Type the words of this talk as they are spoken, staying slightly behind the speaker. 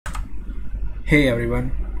Hey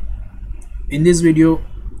everyone, in this video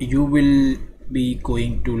you will be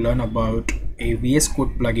going to learn about a VS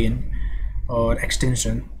Code plugin or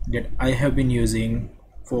extension that I have been using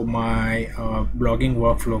for my blogging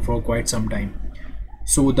workflow for quite some time.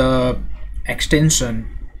 So the extension,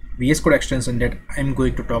 VS Code extension that I'm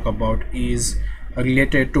going to talk about is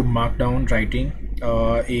related to Markdown writing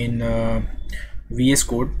in VS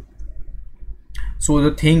Code. So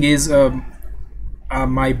the thing is,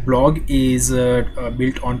 my blog is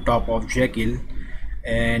built on top of Jekyll,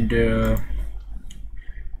 and uh,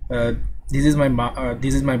 this is my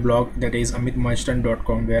blog, that is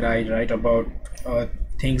amitmarchand.com, where I write about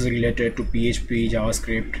things related to PHP,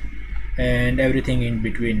 JavaScript, and everything in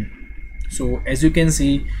between. So as you can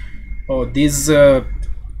see, these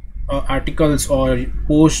articles or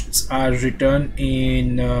posts are written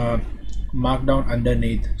in Markdown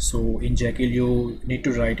underneath. So in Jekyll you need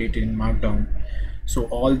to write it in Markdown. So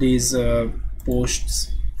all these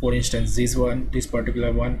posts, for instance this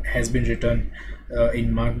particular one has been written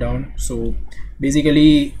in Markdown. So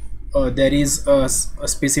basically there is a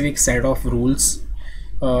specific set of rules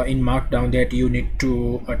in Markdown that you need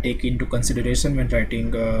to take into consideration when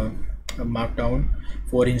writing a Markdown.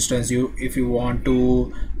 For instance, if you want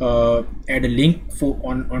to add a link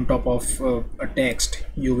on top of a text,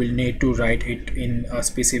 you will need to write it in a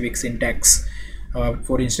specific syntax.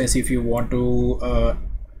 For instance, if you want to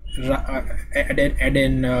add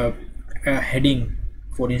in a heading,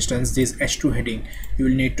 for instance this H2 heading, you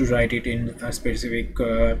will need to write it in a specific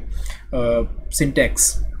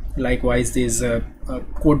syntax. Likewise this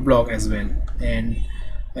code block as well, and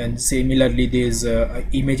similarly this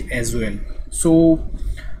image as well. So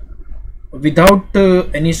without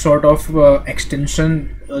any sort of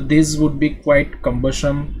extension, this would be quite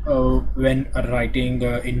cumbersome when writing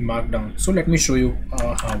in Markdown. So let me show you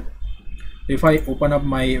how. If I open up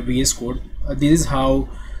my VS Code, this is how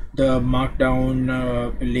the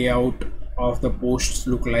Markdown layout of the posts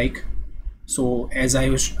look like. So as I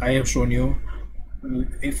have shown you,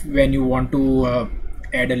 if when you want to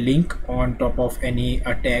add a link on top of any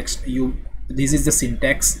text, this is the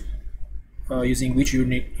syntax using which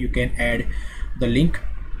you can add the link,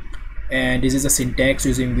 and this is the syntax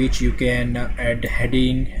using which you can add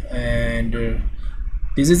heading, and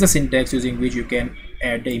this is the syntax using which you can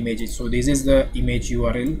add the images. So this is the image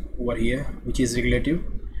URL over here, which is relative.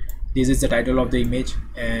 This is the title of the image,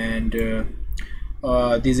 and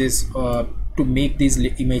this is to make this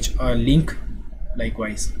image a link.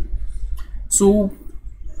 Likewise, so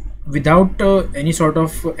without any sort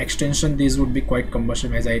of extension, this would be quite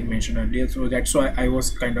cumbersome, as I had mentioned earlier. So that's why I was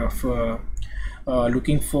kind of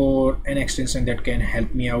looking for an extension that can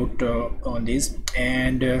help me out on this,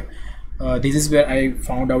 and this is where I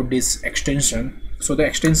found out this extension. So the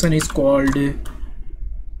extension is called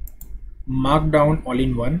Markdown All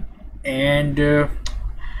In One, and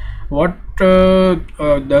what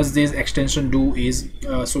does this extension do is,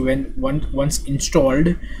 so when once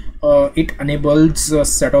installed, it enables a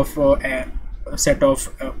set of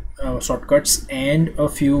shortcuts and a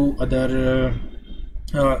few other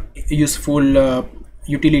useful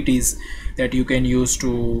utilities that you can use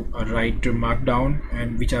to write Markdown,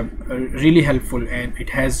 and which are really helpful, and it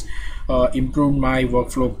has improved my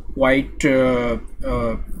workflow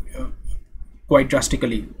quite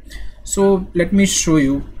drastically. So let me show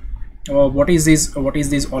you what is this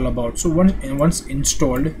all about. So once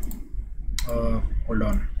installed, hold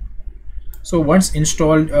on. So once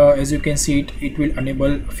installed, as you can see, it will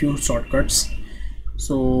enable a few shortcuts.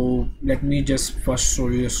 So let me just first show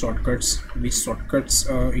you the shortcuts, which shortcuts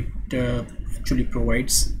it actually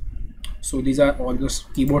provides. So these are all those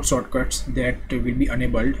keyboard shortcuts that will be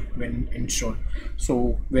enabled when installed.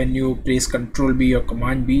 So when you press Ctrl B or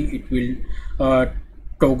Command B, it will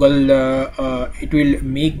toggle it will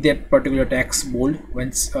make that particular text bold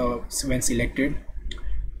when selected.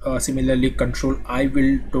 Similarly, Control I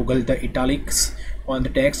will toggle the italics on the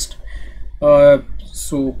text.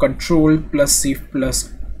 So Control plus Shift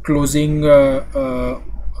plus closing the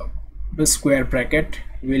square bracket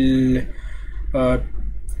will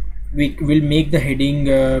make the heading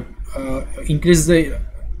increase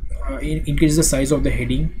the size of the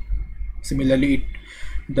heading. Similarly,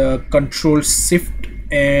 the Control Shift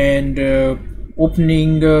and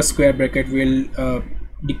opening square bracket will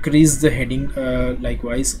decrease the heading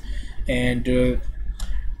likewise, and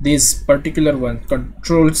this particular one,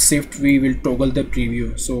 Control Shift, we will toggle the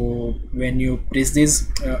preview. So when you press this,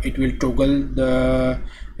 it will toggle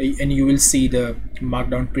and you will see the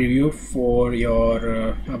Markdown preview for your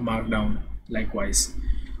Markdown. Likewise,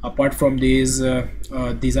 apart from these are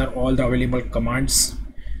all the available commands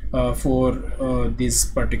for this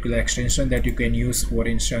particular extension that you can use. For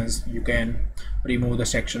instance, you can remove the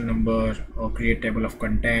section number or create table of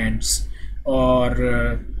contents,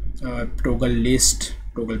 or toggle list,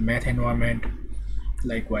 toggle math environment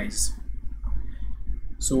likewise.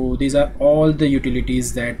 So these are all the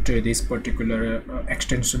utilities that this particular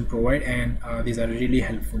extension provide, and these are really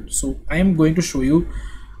helpful. So I am going to show you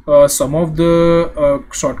some of the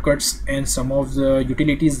shortcuts and some of the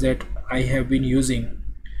utilities that I have been using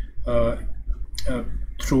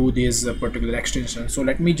through this particular extension. So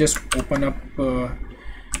let me just open up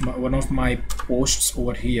one of my posts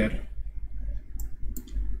over here.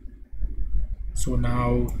 So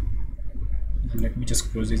now let me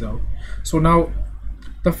just close this out. So now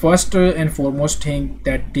the first and foremost thing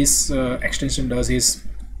that this extension does is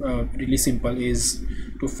really simple, is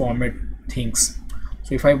to format things.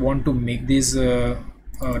 So if I want to make this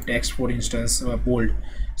text, for instance, bold,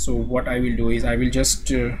 so what I will do is I will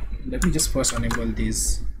just let me just first enable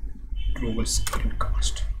this global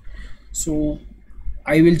screencast. So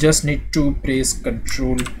I will just need to press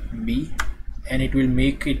Ctrl B and it will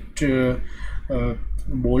make it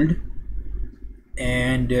bold.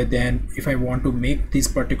 And then if I want to make this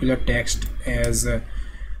particular text as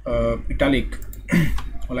italic,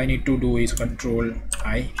 all I need to do is Ctrl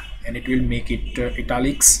I and it will make it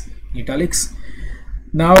italics.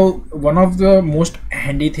 Now one of the most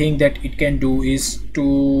handy thing that it can do is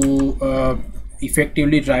to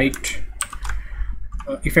effectively write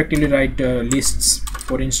lists.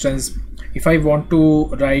 For instance, if I want to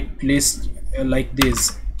write list like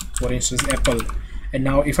this, for instance apple, and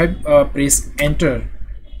now if I press enter,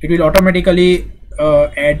 it will automatically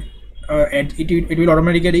add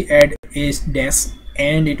a dash,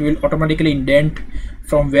 and it will automatically indent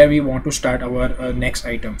from where we want to start our next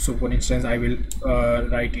item. So for instance, I will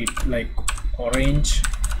write it like orange.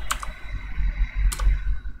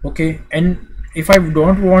 Okay, and if I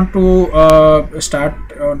don't want to start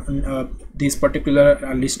this particular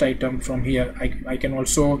list item from here, I can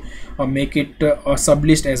also make it a sub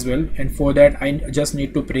list as well, and for that I just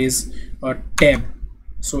need to press tab,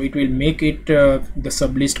 so it will make it the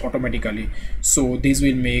sub list automatically. So this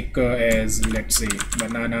will make as, let's say,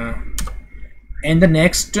 banana, and the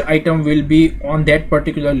next item will be on that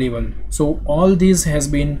particular level. So all this has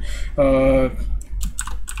been done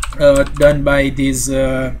by this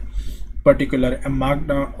particular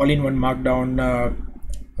Markdown All-in-One Markdown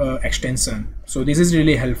extension. So this is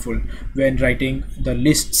really helpful when writing the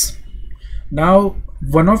lists. Now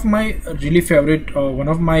one of my really favorite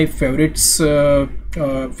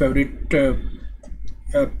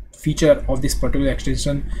feature of this particular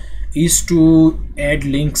extension is to add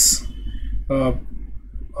links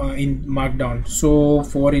in Markdown. So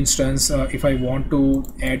for instance, if I want to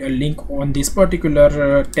add a link on this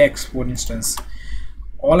particular text, for instance,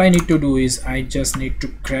 all I need to do is I just need to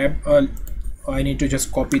I need to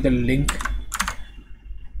just copy the link,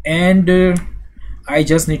 and I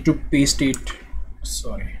just need to paste it.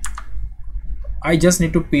 I just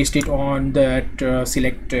need to paste it on that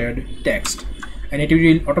selected text, and it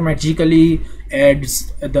will automatically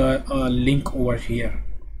adds the link over here,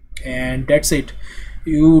 and that's it.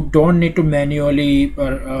 You don't need to manually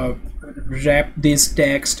wrap this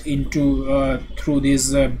text into through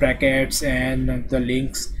these brackets and the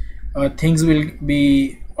links. Things will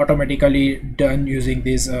be automatically done using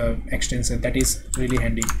this extension. That is really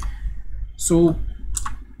handy. So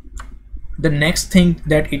the next thing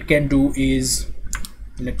that it can do is,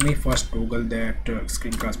 let me first toggle that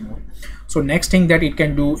screencast mode. So next thing that it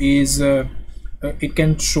can do is it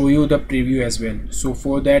can show you the preview as well. So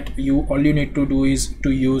for that, all you need to do is to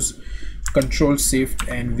use Control Shift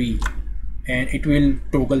and V, and it will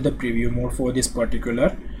toggle the preview mode for this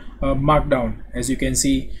particular Markdown. As you can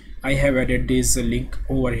see, I have added this link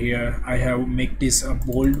over here. I have make this a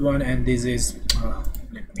bold one, and this is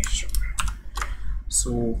let me show.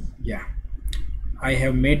 So yeah, I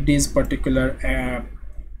have made this particular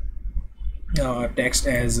text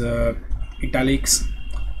as italics.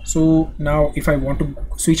 So now if I want to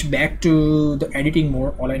switch back to the editing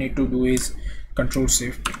mode, all I need to do is Control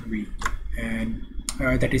Shift V, and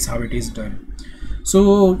that is how it is done.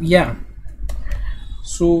 So yeah,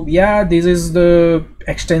 this is the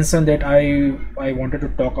extension that I wanted to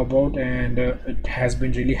talk about, and it has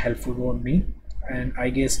been really helpful for me. And I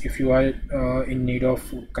guess if you are in need of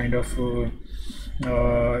kind of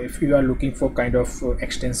if you are looking for kind of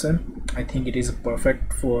extension, I think it is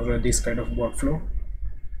perfect for this kind of workflow.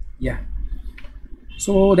 Yeah,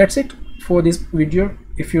 so that's it for this video.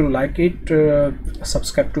 If you like it,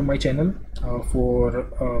 subscribe to my channel for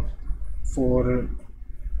to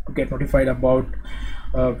get notified about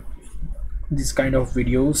this kind of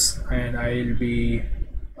videos, and I'll be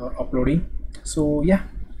uploading. So yeah,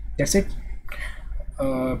 that's it.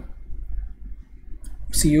 uh,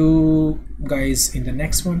 See you guys in the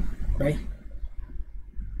next one. Bye.